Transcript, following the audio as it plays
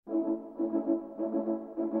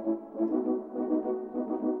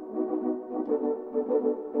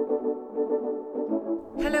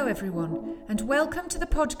everyone, and welcome to the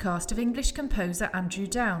podcast of English composer Andrew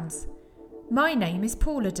Downes. My name is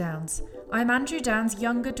Paula Downes. I am Andrew Downes'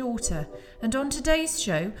 younger daughter, and on today's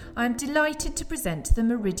show I am delighted to present the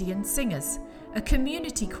Meridian Singers, a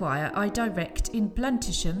community choir I direct in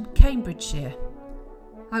Bluntisham, Cambridgeshire.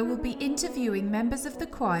 I will be interviewing members of the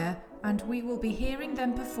choir, and we will be hearing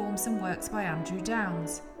them perform some works by Andrew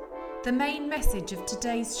Downes. The main message of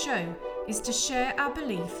today's show is to share our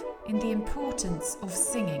belief in the importance of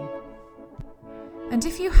singing. And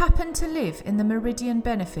if you happen to live in the Meridian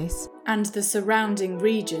Benefice and the surrounding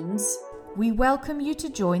regions, we welcome you to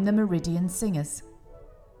join the Meridian Singers.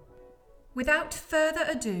 Without further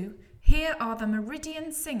ado, here are the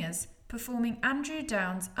Meridian Singers performing Andrew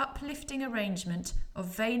Downes' uplifting arrangement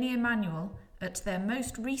of Veni Emmanuel at their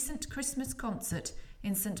most recent Christmas concert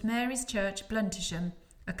in St Mary's Church, Bluntisham,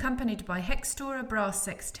 accompanied by Hextora Brass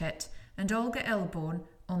Sextet and Olga Elborn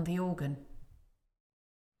on the organ.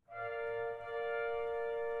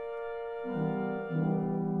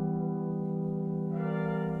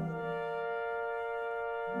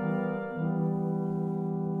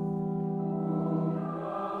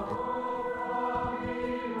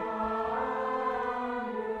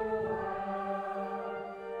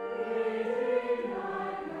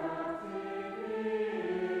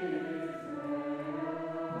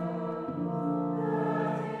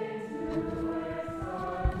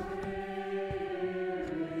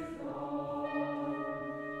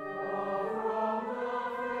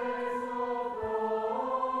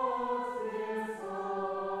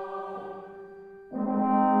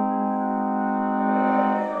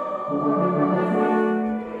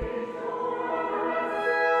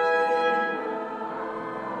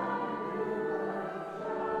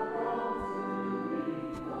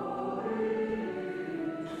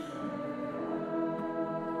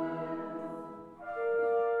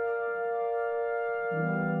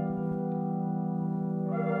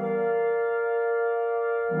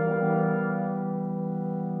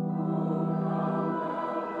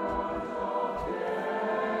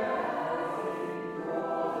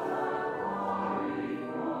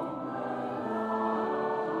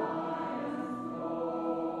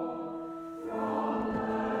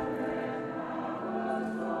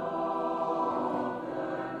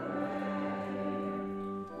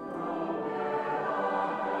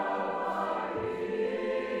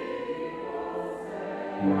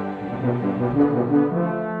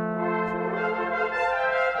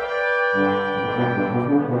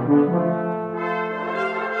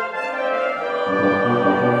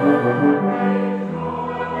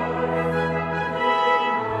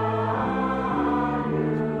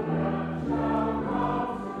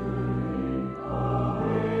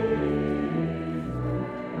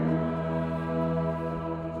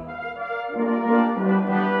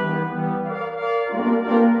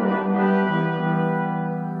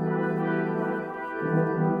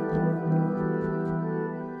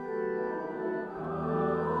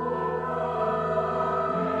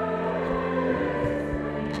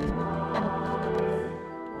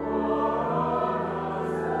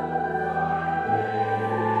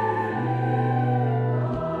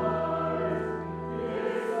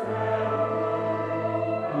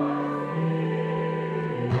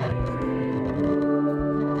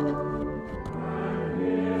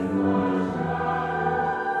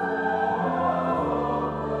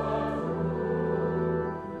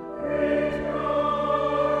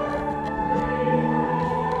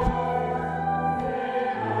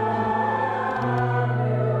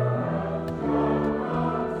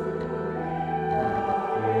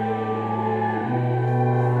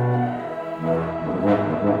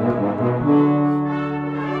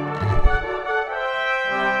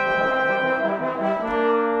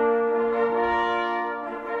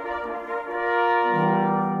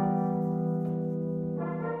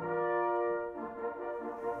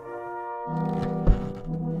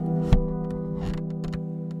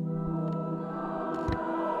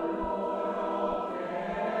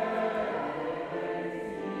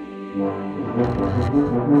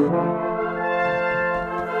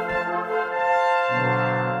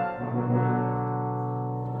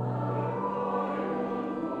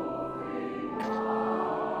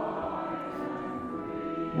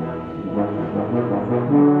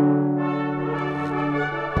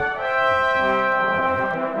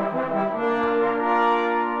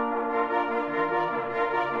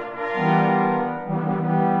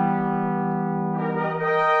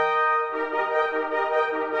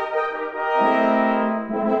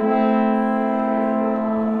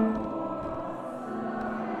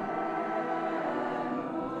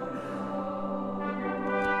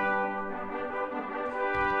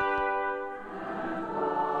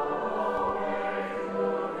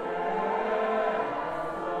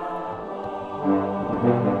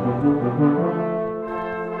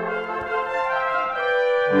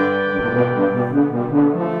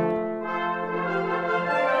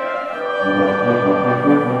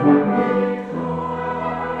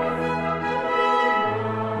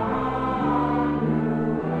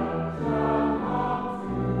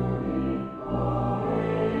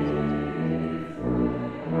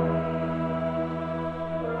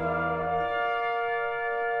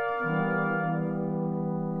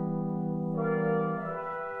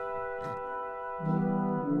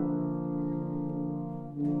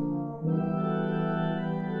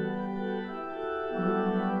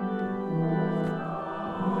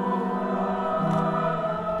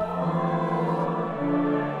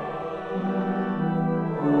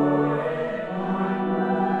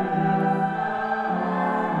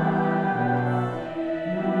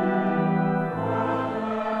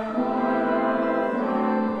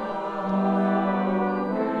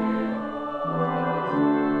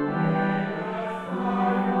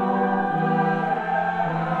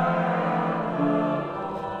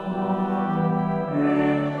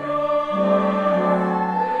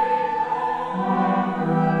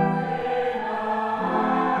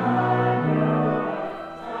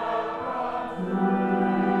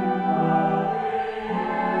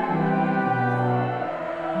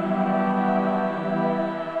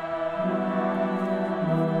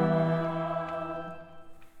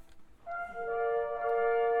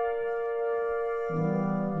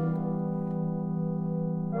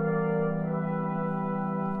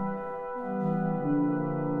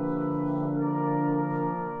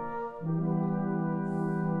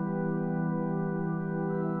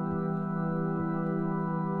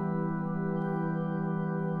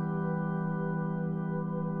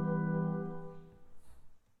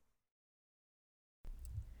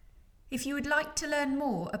 If you would like to learn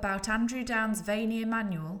more about Andrew Downes' Vanier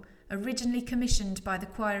Manual, originally commissioned by the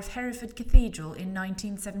choir of Hereford Cathedral in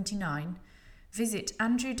 1979, visit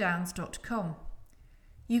andrewdownes.com.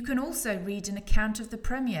 You can also read an account of the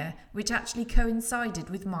premiere, which actually coincided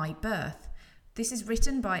with my birth. This is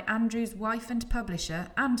written by Andrew's wife and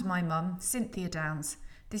publisher and my mum, Cynthia Downes.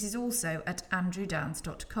 This is also at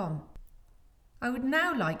andrewdownes.com. I would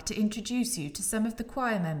now like to introduce you to some of the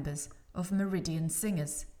choir members of Meridian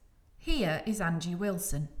Singers. Here is Angie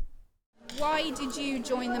Wilson. Why did you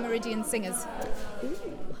join the Meridian Singers?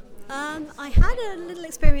 I had a little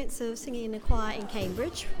experience of singing in a choir in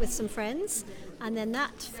Cambridge with some friends, and then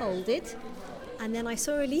that folded. And then I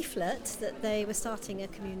saw a leaflet that they were starting a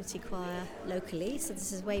community choir locally. So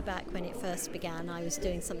this is way back when it first began. I was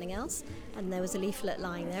doing something else, and there was a leaflet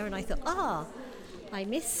lying there, and I thought, I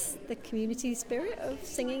miss the community spirit of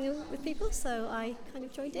singing with people, so I kind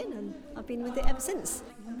of joined in, and I've been with it ever since.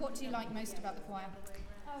 What do you like most about the choir?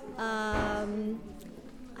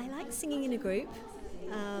 I like singing in a group.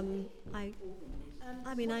 I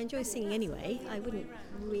enjoy singing anyway. I wouldn't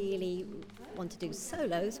really want to do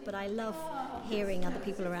solos, but I love hearing other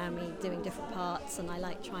people around me doing different parts, and I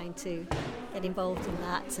like trying to get involved in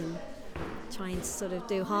that and trying to sort of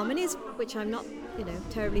do harmonies, which I'm not,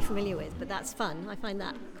 terribly familiar with, but that's fun. I find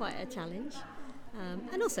that quite a challenge.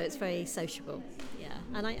 And also it's very sociable,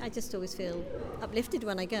 and I just always feel uplifted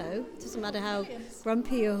when I go. It doesn't matter how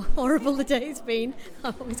grumpy or horrible the day's been,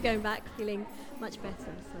 I'm always going back feeling much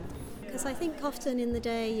better. Because I think often in the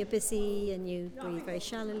day you're busy and you breathe very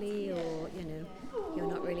shallowly, or you're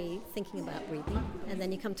not really thinking about breathing, and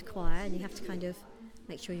then you come to choir and you have to kind of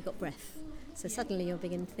make sure you've got breath. So suddenly you'll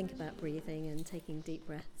begin to think about breathing and taking deep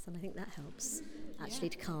breaths, and I think that helps actually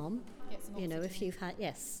to calm. If you've had,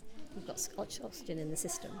 you've got oxygen in the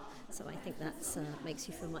system, so I think that makes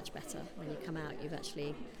you feel much better when you come out. You've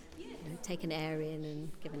actually taken air in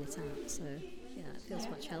and given it out, so it feels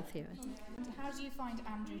much healthier, I think. How do you find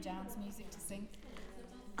Andrew Downes' music to sing?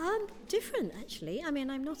 Different, actually.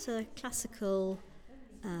 I'm not a classical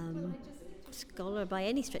scholar by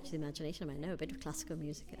any stretch of the imagination. I know a bit of classical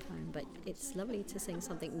music at home, but it's lovely to sing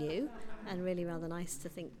something new, and really rather nice to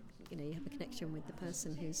think you have a connection with the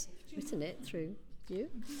person who's written it through you.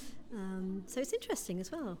 So it's interesting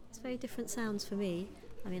as well. It's very different sounds for me.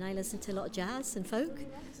 I listen to a lot of jazz and folk,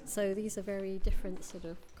 so these are very different sort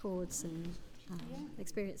of chords and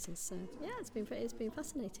experiences. So it's been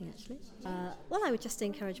fascinating, actually. I would just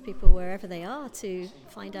encourage people wherever they are to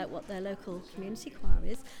find out what their local community choir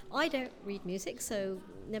is. I don't read music, so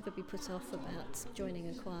never be put off about joining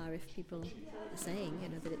a choir if people are saying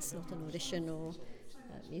that it's not an audition or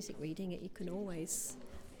music reading. You can always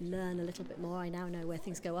learn a little bit more. I now know where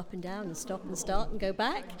things go up and down and stop and start and go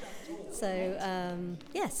back. So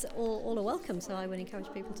yes, all are welcome, so I would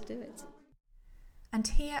encourage people to do it. And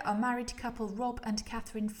here are married couple Rob and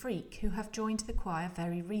Catherine Freak, who have joined the choir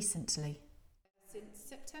very recently. Since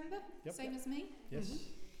September, Yep. same as me. Yes.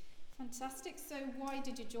 Fantastic. So why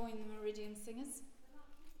did you join the Meridian Singers?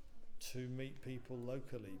 To meet people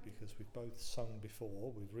locally, because we've both sung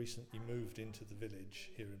before. We've recently moved into the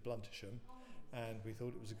village here in Bluntisham, and we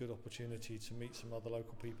thought it was a good opportunity to meet some other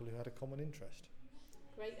local people who had a common interest.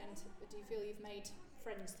 Great. And do you feel you've made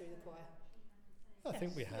friends through the choir? I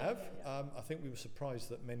think we have. I think we were surprised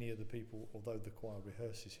that many of the people, although the choir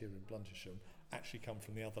rehearses here in Bluntisham, actually come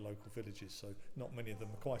from the other local villages, so not many of them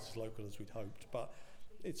are quite as local as we'd hoped, but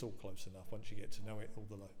it's all close enough. Once you get to know it, all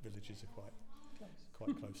the villages are quite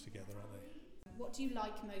close together, aren't they? What do you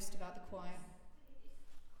like most about the choir?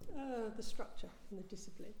 The structure and the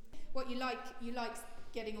discipline. What you like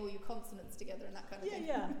getting all your consonants together and that kind of thing?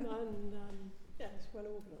 Yeah, and it's well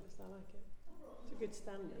organised. I like it. It's a good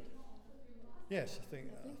standard. Yes, I think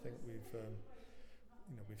we've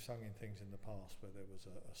we've sung in things in the past where there was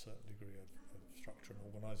a certain degree of structure and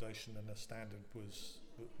organisation, and the standard was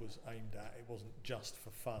aimed at. It wasn't just for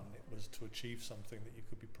fun; it was to achieve something that you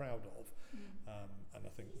could be proud of, and I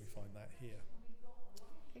think we find that here.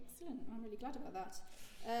 Excellent. I'm really glad about that.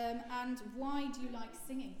 And why do you like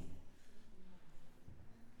singing?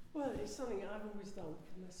 Well, it's something I've always done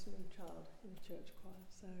from a small child in the church choir.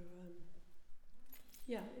 So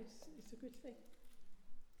it's a good thing.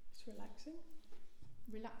 It's relaxing.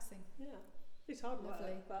 Relaxing. Yeah, it's hard work,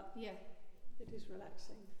 Lovely. but Yeah, it is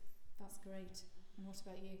relaxing. that's great. And what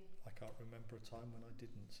about you? I can't remember a time when I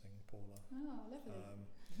didn't sing, Paula. Oh, lovely.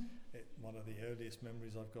 One of the earliest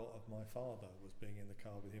memories I've got of my father was being in the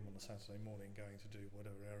car with him on a Saturday morning, going to do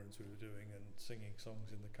whatever errands we were doing and singing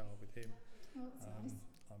songs in the car with him. Oh, that's nice.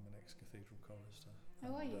 I'm an ex-cathedral chorister.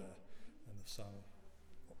 Oh, are you? And have sung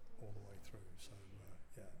all the way through, so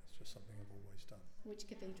it's just something I've always done. Which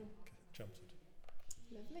cathedral? Chelmsford.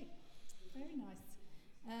 Lovely. Very nice.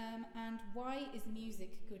 And why is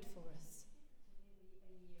music good for us?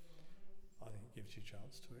 I think it gives you a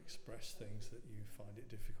chance to express things that you find it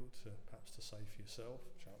difficult to perhaps to say for yourself,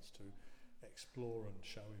 a chance to explore and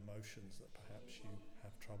show emotions that perhaps you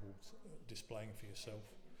have trouble displaying for yourself.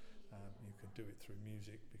 You can do it through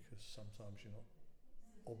music, because sometimes you're not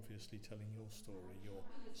obviously telling your story, you're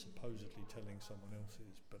supposedly telling someone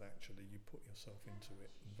else's, but actually you put yourself into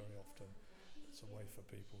it, and very often it's a way for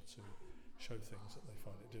people to show things that they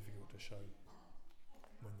find it difficult to show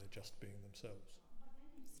when they're just being themselves.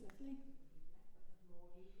 That's lovely.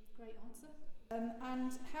 Great answer.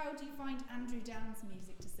 And how do you find Andrew Downs'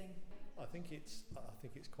 music to sing? I think it's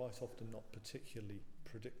quite often not particularly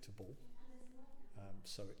predictable,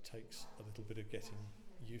 so it takes a little bit of getting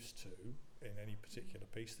used to in any particular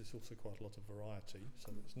piece. There's also quite a lot of variety,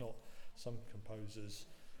 so it's not some composers.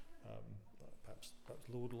 Perhaps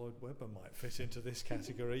Lord Lloyd Webber might fit into this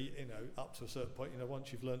category. Up to a certain point,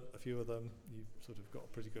 once you've learnt a few of them, you've sort of got a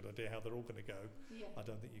pretty good idea how they're all going to go. Yeah. I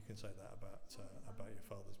don't think you can say that about your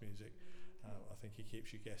father's music. I think he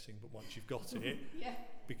keeps you guessing, but once you've got it, Yeah.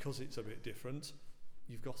 because it's a bit different,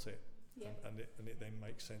 you've got it, Yeah. and it then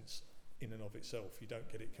makes sense in and of itself. You don't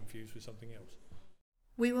get it confused with something else.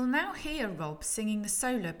 We will now hear Rob singing the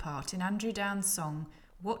solo part in Andrew Downs' song,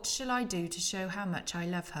 What Shall I Do to Show How Much I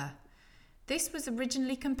Love Her? This was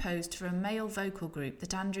originally composed for a male vocal group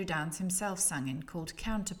that Andrew Downs himself sang in called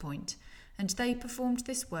Counterpoint, and they performed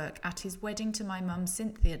this work at his wedding to my mum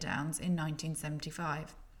Cynthia Downs in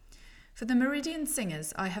 1975. For the Meridian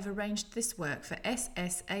Singers, I have arranged this work for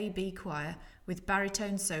SSAB Choir with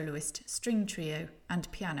baritone soloist, string trio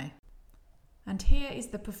and piano. And here is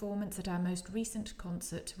the performance at our most recent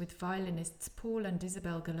concert with violinists Paul and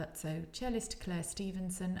Isabel Galuzzo, cellist Claire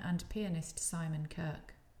Stevenson and pianist Simon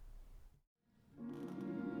Kirk.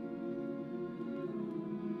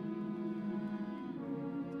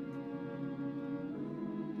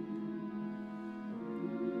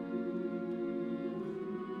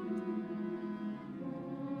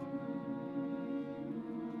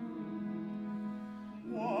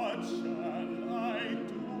 What shall I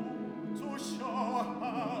do to show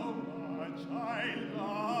how much I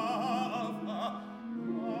love her?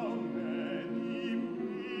 How many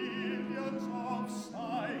millions of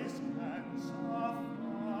sighs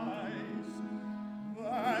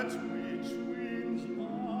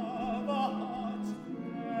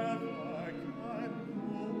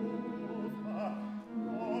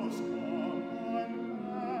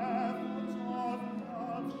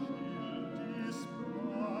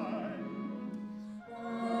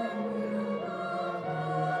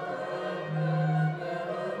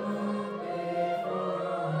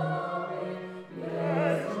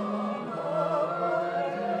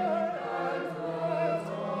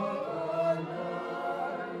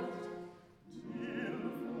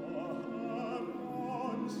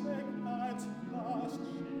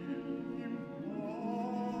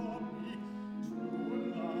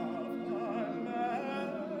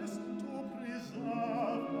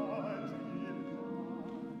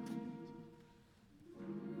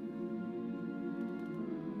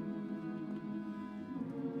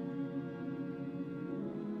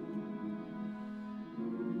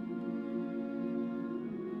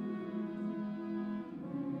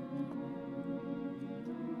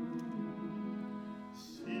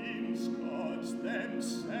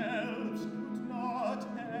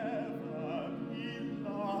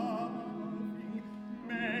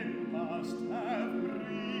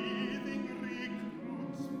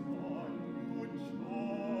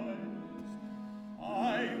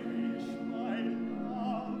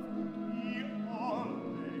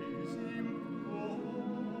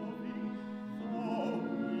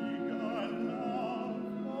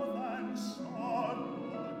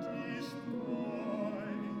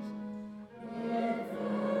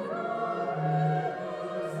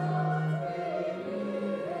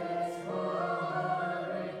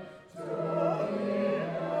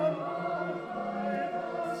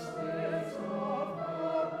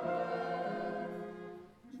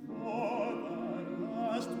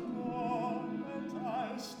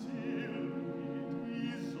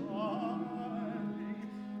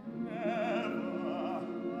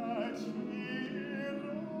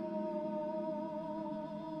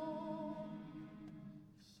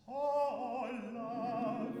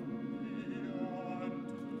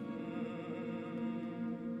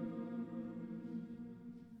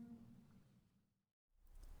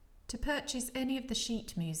To purchase any of the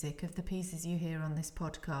sheet music of the pieces you hear on this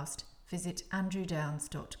podcast, visit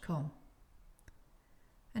andrewdowns.com.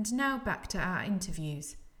 And now back to our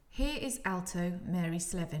interviews. Here is alto Mary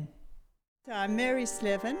Slevin. So I'm Mary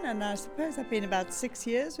Slevin, and I suppose I've been about 6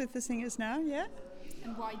 years with the Singers now, yeah?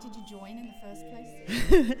 And why did you join in the first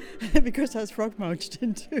place? Because I was frog marched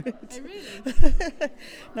into it. Oh, really?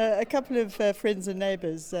 No, a couple of friends and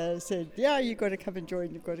neighbours said, yeah, you've got to come and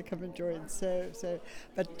join, So,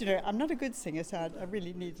 but, I'm not a good singer, so I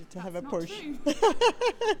really needed to have a push. True.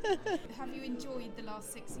 Have you enjoyed the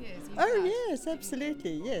last 6 years? Yes,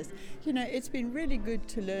 absolutely, yes. It's been really good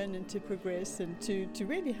to learn and to progress and to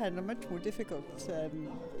really handle much more difficult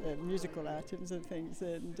musical items and things.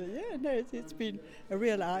 And, it's been a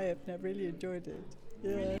real eye-opener. I've really enjoyed it.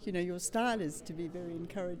 Yeah. Your style is to be very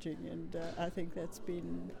encouraging, and I think that's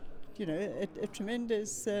been, a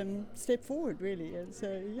tremendous step forward, really. And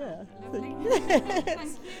so, yeah. Lovely. Yes.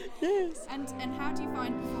 Thank you. Yes. And how do you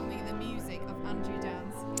find performing the music of Andrew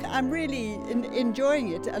Downs? I'm really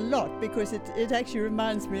enjoying it a lot because it actually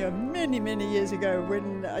reminds me of many, many years ago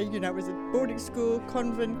when I was at boarding school,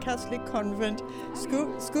 convent, Catholic convent.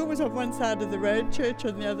 School was on one side of the road, church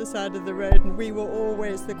on the other side of the road, and we were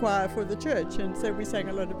always the choir for the church, and so we sang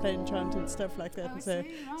a lot of plain chant and stuff like that. And so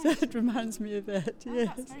it reminds me of that. Oh, yes.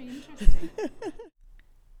 that's very interesting.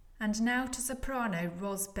 And now to soprano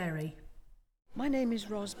Ros Berry. My name is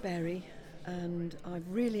Ros Berry, and I've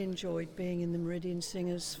really enjoyed being in the Meridian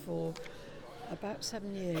Singers for about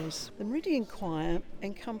 7 years. The Meridian Choir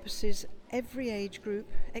encompasses every age group,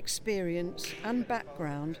 experience and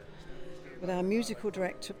background, with our musical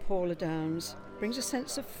director Paula Downs brings a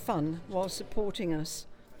sense of fun while supporting us.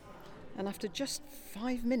 And after just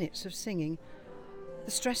 5 minutes of singing,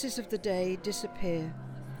 the stresses of the day disappear.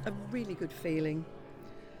 A really good feeling.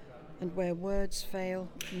 And where words fail,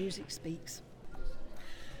 music speaks.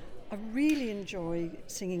 I really enjoy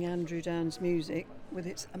singing Andrew Downs' music with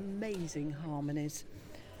its amazing harmonies.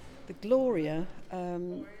 The Gloria,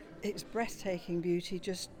 its breathtaking beauty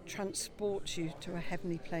just transports you to a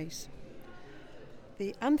heavenly place.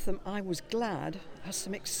 The anthem, I Was Glad, has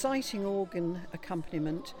some exciting organ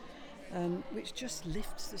accompaniment which just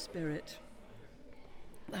lifts the spirit.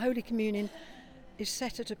 The Holy Communion is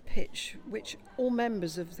set at a pitch which all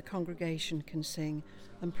members of the congregation can sing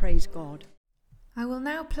and praise God. I will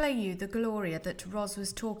now play you the Gloria that Ros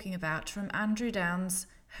was talking about from Andrew Downs'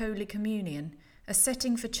 Holy Communion, a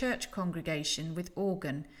setting for church congregation with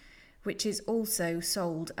organ, which is also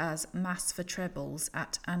sold as Mass for Trebles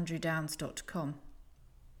at andrewdowns.com.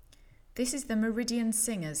 This is the Meridian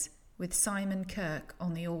Singers with Simon Kirk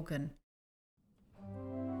on the organ.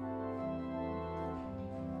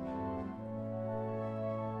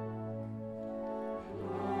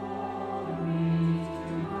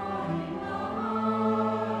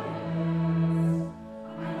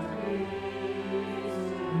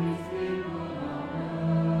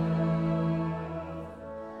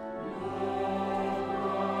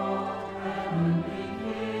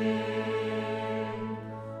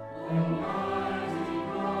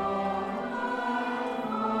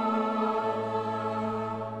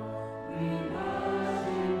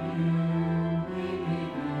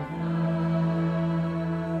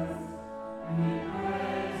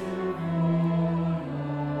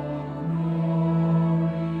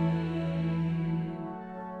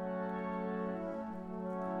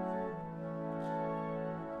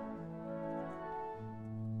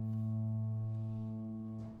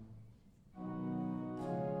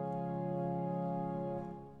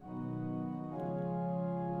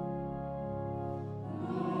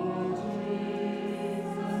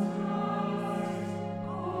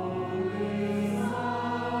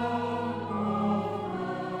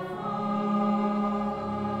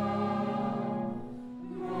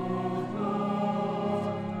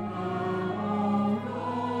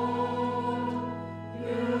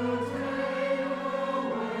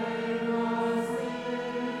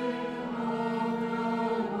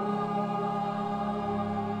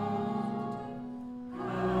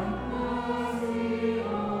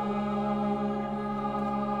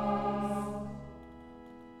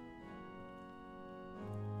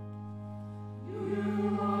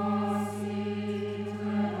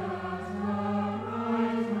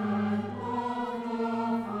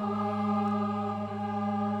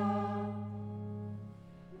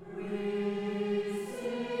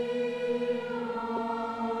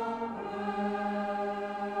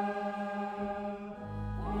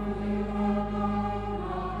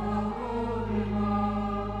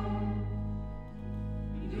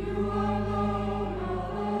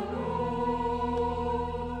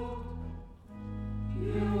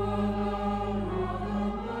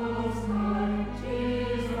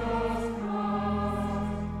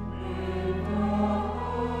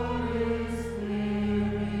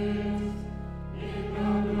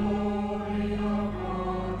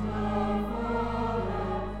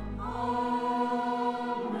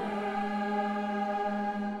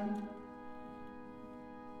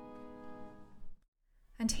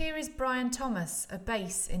 And here is Brian Thomas, a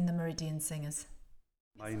bass in the Meridian Singers.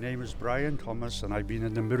 My name is Brian Thomas, and I've been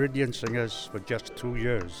in the Meridian Singers for just 2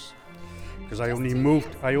 years. Because I only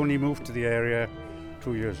moved to the area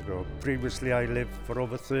 2 years ago. Previously, I lived for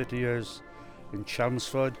over 30 years in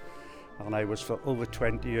Chelmsford, and I was for over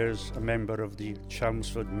 20 years a member of the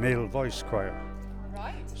Chelmsford Male Voice Choir.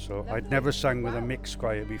 Right. So Lovely. I'd never sung with a mixed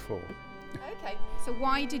choir before. Okay. So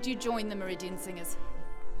why did you join the Meridian Singers?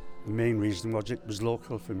 The main reason was it was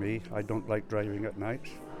local for me. I don't like driving at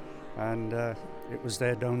night, and it was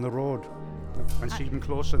there down the road. And it's even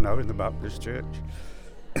closer now in the Baptist Church.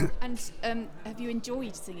 And have you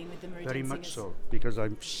enjoyed singing with the Meridian Very Singers? much so, because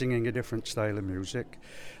I'm singing a different style of music.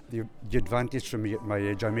 The advantage for me at my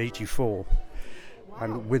age, I'm 84,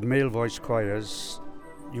 and with male voice choirs,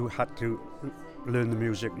 you had to learn the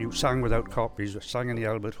music. You sang without copies. I sang in the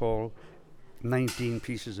Albert Hall, 19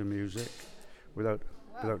 pieces of music without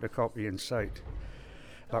a copy in sight.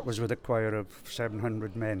 That was with a choir of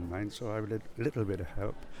 700 men, mind, so I had a little bit of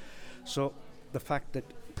help. So the fact that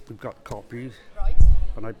we've got copies, Right.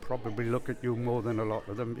 and I probably look at you more than a lot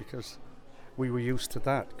of them because we were used to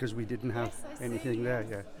that because we didn't have Yes, I anything see, there.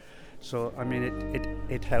 yes. Yeah. So I mean,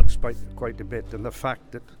 it helps quite a bit, and the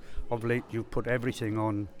fact that of late you've put everything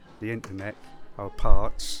on the internet, our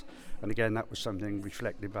parts, and again that was something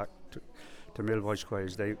reflected back to male voice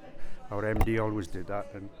choirs. Our MD always did that,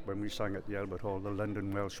 and when we sang at the Albert Hall, the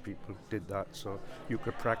London Welsh people did that, so you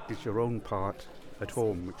could practice your own part at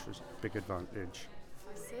home, which was a big advantage.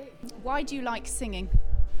 I see. Why do you like singing?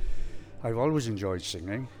 I've always enjoyed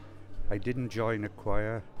singing. I didn't join a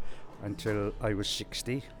choir until I was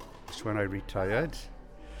 60. That's when I retired.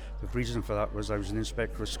 The reason for that was I was an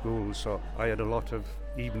inspector of schools, so I had a lot of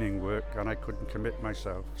evening work and I couldn't commit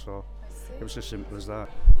myself. So it was as simple as that.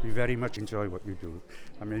 We very much enjoy what you do.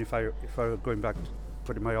 I mean, if I were going back,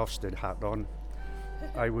 putting my Ofsted hat on,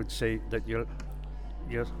 I would say that your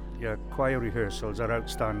choir rehearsals are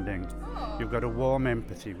outstanding. You've got a warm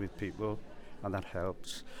empathy with people, and that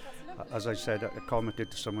helps. As I said, I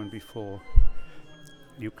commented to someone before,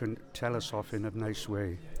 you can tell us off in a nice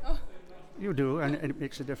way. Oh. You do, and it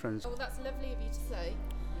makes a difference. Oh, that's lovely of you to say.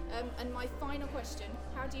 And my final question,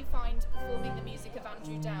 how do you find performing the music of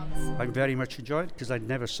Andrew Downs? I very much enjoy it because I'd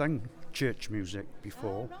never sung church music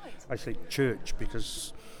before. Oh, right. I say church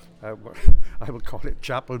because I would call it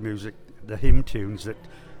chapel music, the hymn tunes that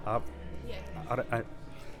are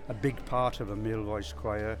a big part of a male voice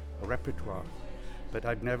choir repertoire. But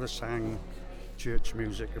I've never sang church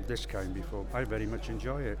music of this kind before. I very much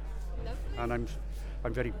enjoy it. Lovely. And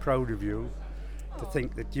I'm very proud of you to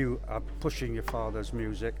think that you are pushing your father's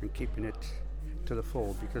music and keeping it to the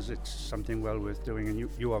fore, because it's something well worth doing, and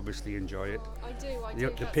you obviously enjoy it. I do. The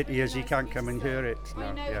That's pity really is he nice can't of come you and to hear say. it.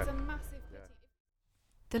 I know, yeah. it's a massive pity.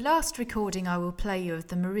 The last recording I will play you of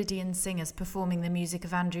the Meridian Singers performing the music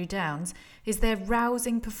of Andrew Downs is their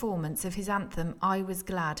rousing performance of his anthem I Was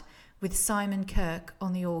Glad, with Simon Kirke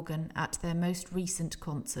on the organ at their most recent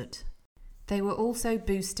concert. They were also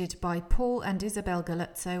boosted by Paul and Isabel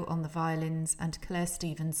Galuzzo on the violins and Claire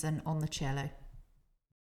Stevenson on the cello.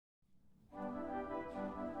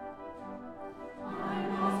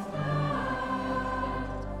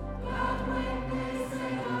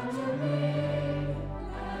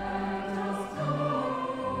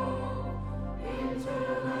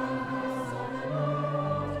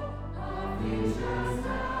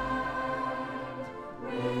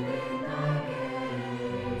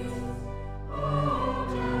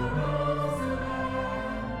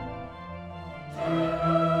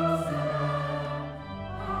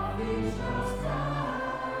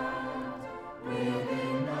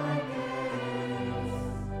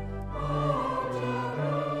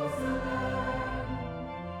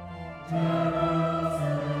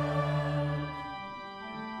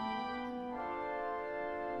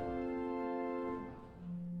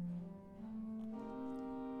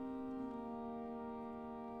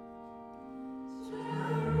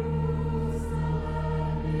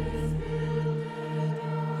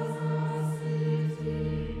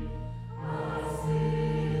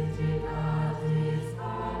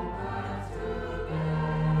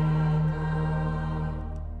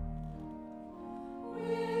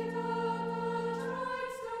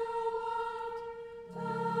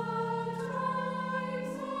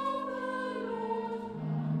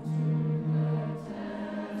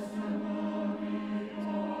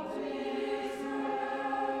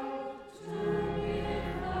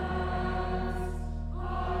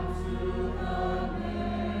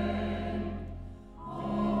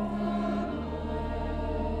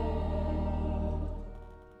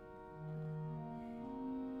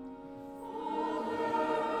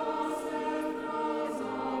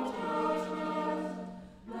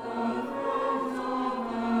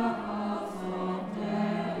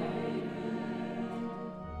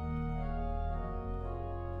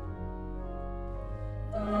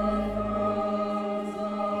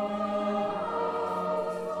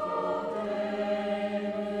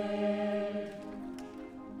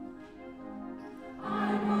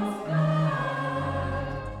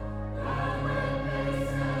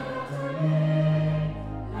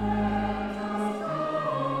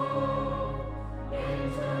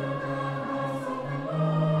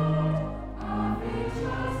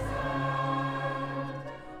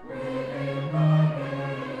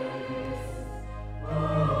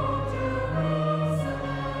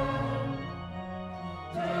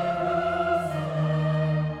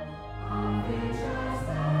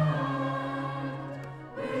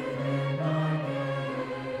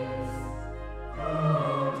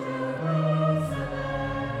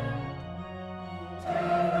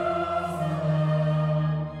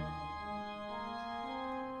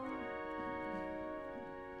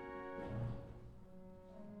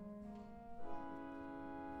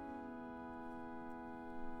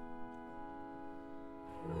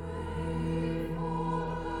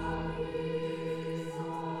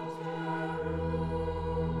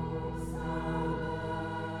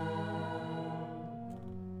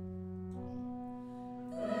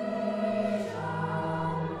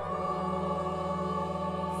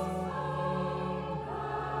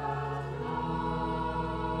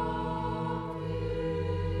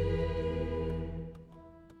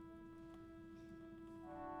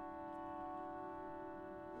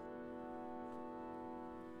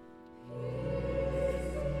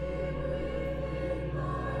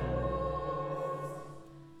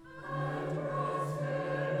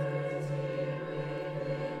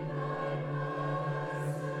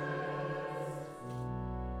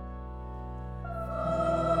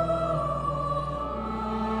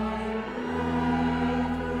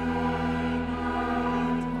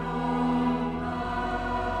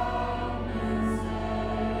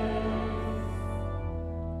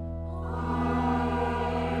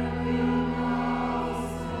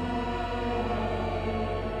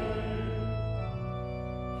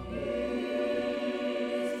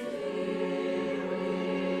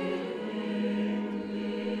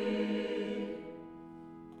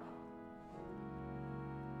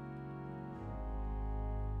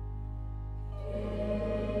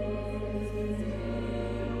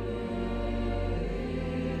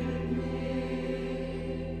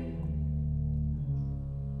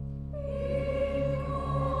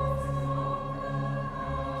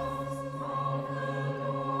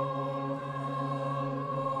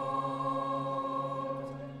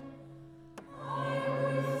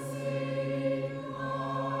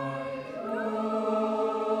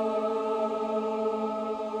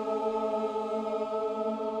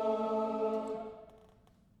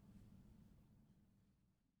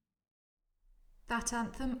 that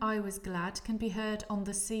anthem, I Was Glad, can be heard on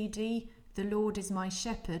the CD The Lord Is My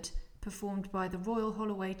Shepherd, performed by the Royal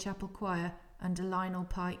Holloway Chapel Choir under Lionel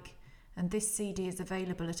Pike, and this CD is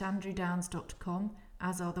available at andrewdowns.com,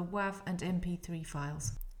 as are the WAV and MP3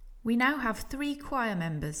 files. We now have 3 choir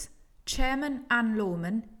members: Chairman Anne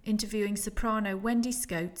Lawman interviewing soprano Wendy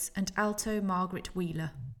Scotes and alto Margaret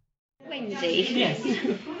Wheeler. Wendy, yes.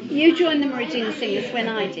 You joined the Meridian Singers when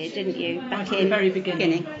I did, didn't you? Back in the very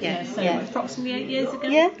beginning. Yeah. So approximately 8 years ago.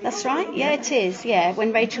 Yeah, that's right. Yeah, it is. Yeah,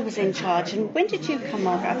 when Rachel was in charge. And when did you come,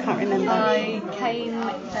 Margaret? I can't remember. I came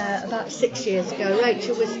about 6 years ago.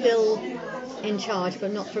 Rachel was still in charge,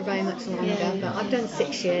 but not for very much longer. Yeah. But I've done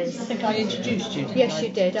 6 years. I think I introduced you. Yes, you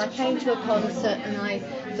did. I came to a concert and I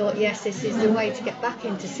thought, yes, this is the way to get back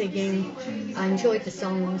into singing. I enjoyed the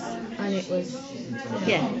songs, and it was,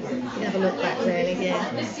 never looked back really.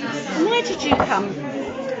 Yeah. And why did you come?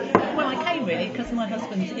 Well, I came really because my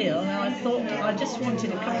husband's ill, and I thought I just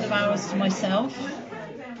wanted a couple of hours to myself.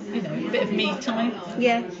 You know, a bit of me time.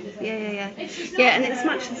 Yeah, and it's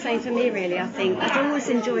much the same for me really, I think. I'd always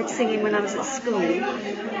enjoyed singing when I was at school,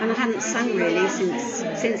 and I hadn't sung really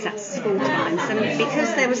since that school times. And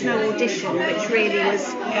because there was no audition, which really was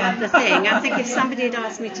the thing, I think if somebody had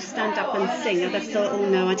asked me to stand up and sing, I'd have thought, oh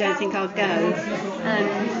no, I don't think I'll go.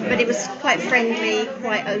 But it was quite friendly,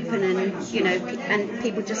 quite open, and, you know, and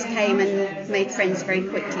people just came and made friends very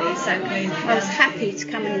quickly. So I was happy to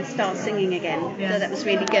come and start singing again. So that was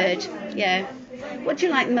really good. Yeah. What do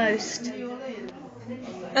you like most?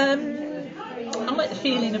 I like the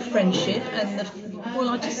feeling of friendship and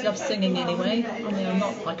I just love singing anyway. I mean,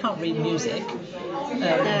 I can't read music.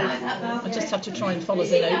 I just have to try and follow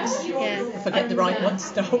the notes. Yeah. If I get the right one to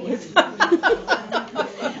start with.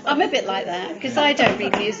 I'm a bit like that because I don't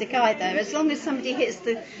read music either. As long as somebody hits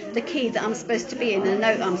the key that I'm supposed to be in, the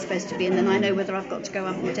note I'm supposed to be in, then I know whether I've got to go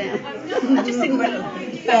up or down. I just think we're a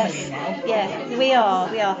family now. Yeah, we are.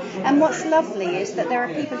 And what's lovely is that there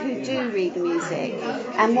are people who do read music,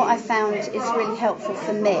 and what I found is really helpful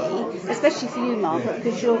for me, especially for you, Margaret,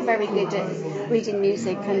 because you're very good at reading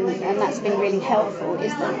music, and that's been really helpful,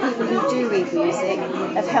 is that people who do read music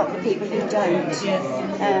have helped the people who don't.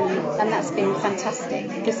 And that's been fantastic,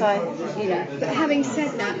 because But having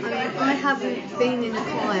said that, I mean, I haven't been in a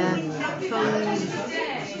choir from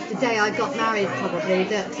the day I got married, probably,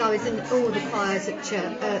 because I was in all the choirs at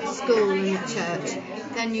school and at church.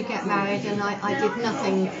 Then you get married, and I did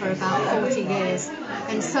nothing for about 40 years.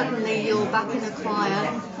 And suddenly you're back in a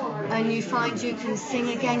choir, and you find you can sing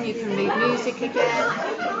again, you can read music again.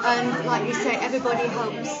 And like you say, everybody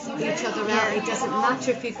helps each other out. It doesn't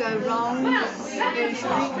matter if you go wrong,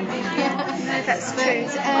 usually. That's true.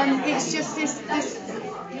 But it's just this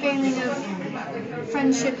feeling of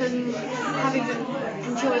friendship and having an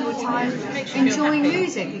enjoyable time, enjoying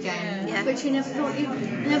music again, which you never thought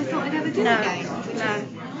I'd ever do again.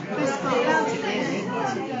 First part about it, really.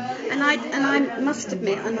 And I must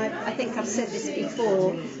admit, and I think I've said this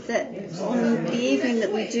before, that on the evening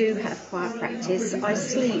that we do have choir practice, I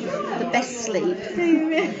sleep the best sleep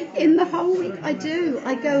in the whole week. I do.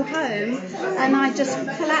 I go home and I just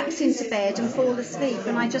collapse into bed and fall asleep,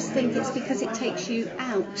 and I just think it's because it takes you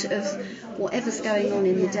out of whatever's going on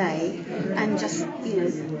in the day and just,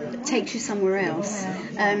 takes you somewhere else.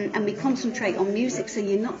 And we concentrate on music, so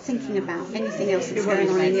you're not thinking about anything else that's going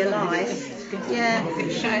on in your life. Yeah.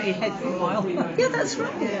 Shout your head for a while. Yeah, that's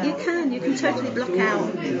right. Yeah. You can totally block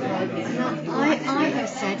out. I have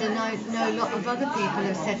said, and I know a lot of other people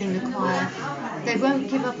have said in the choir, they won't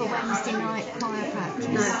give up a Wednesday night choir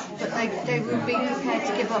practice, but they will be prepared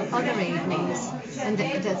to give up other evenings, and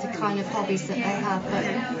that's the kind of hobbies that they have. But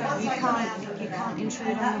you can't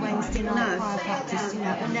intrude on the Wednesday night choir practice,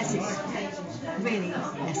 unless it's really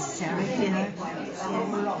necessary.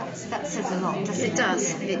 That says a lot, doesn't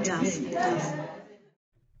it? It does.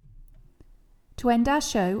 To end our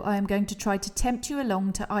show, I am going to try to tempt you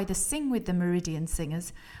along to either sing with the Meridian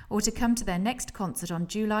Singers or to come to their next concert on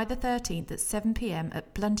July the 13th at 7 p.m.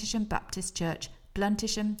 at Bluntisham Baptist Church,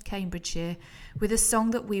 Bluntisham, Cambridgeshire, with a song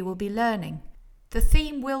that we will be learning. The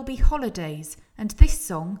theme will be holidays, and this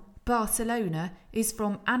song, Barcelona, is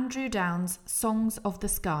from Andrew Downs' Songs of the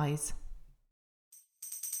Skies.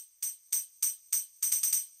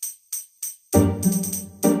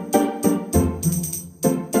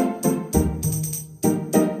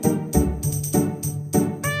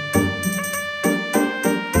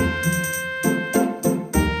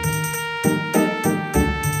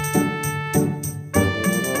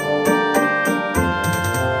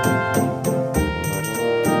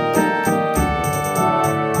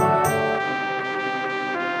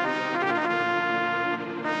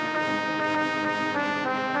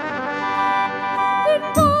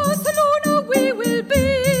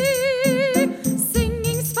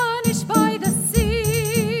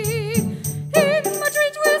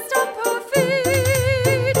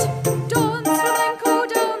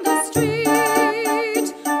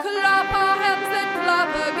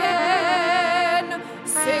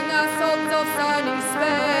 of sunny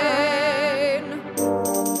Spain.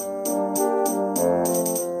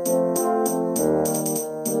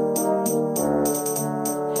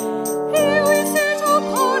 Here we sit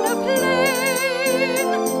upon a plain,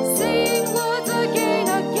 saying words again,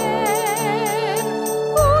 again.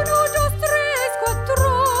 Uno, dos, tres,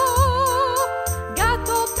 cuatro.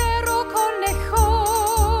 Gato, perro, conejo.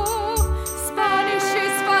 Spanish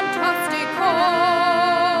is fantastico.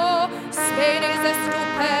 Spain is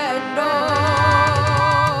estupendo.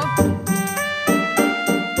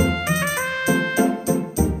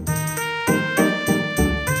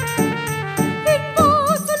 In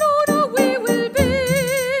Barcelona we will be,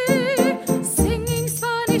 singing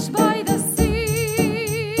Spanish by the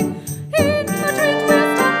sea. In Madrid we'll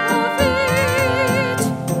stamp our feet,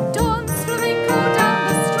 dance flamenco down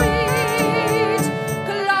the street.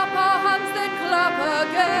 Clap our hands, then clap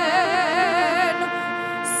again.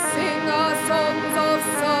 Sing our songs of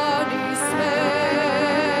sunny Spain.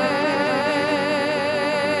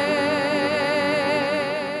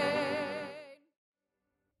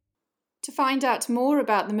 To find out more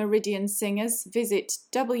about the Meridian Singers, visit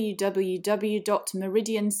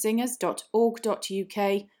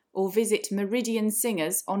www.meridiansingers.org.uk or visit Meridian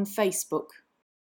Singers on Facebook.